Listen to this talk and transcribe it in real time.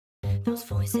Those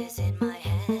voices in my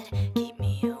head keep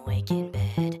me awake in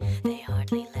bed. They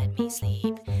hardly let me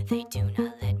sleep, they do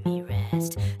not let me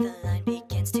rest. The line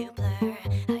begins to blur,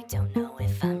 I don't know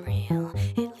if I'm real.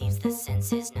 It leaves the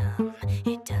senses numb,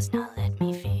 it does not let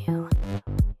me feel.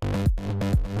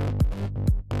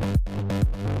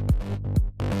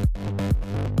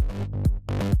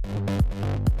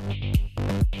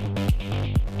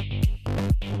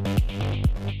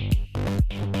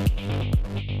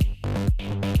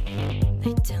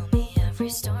 They tell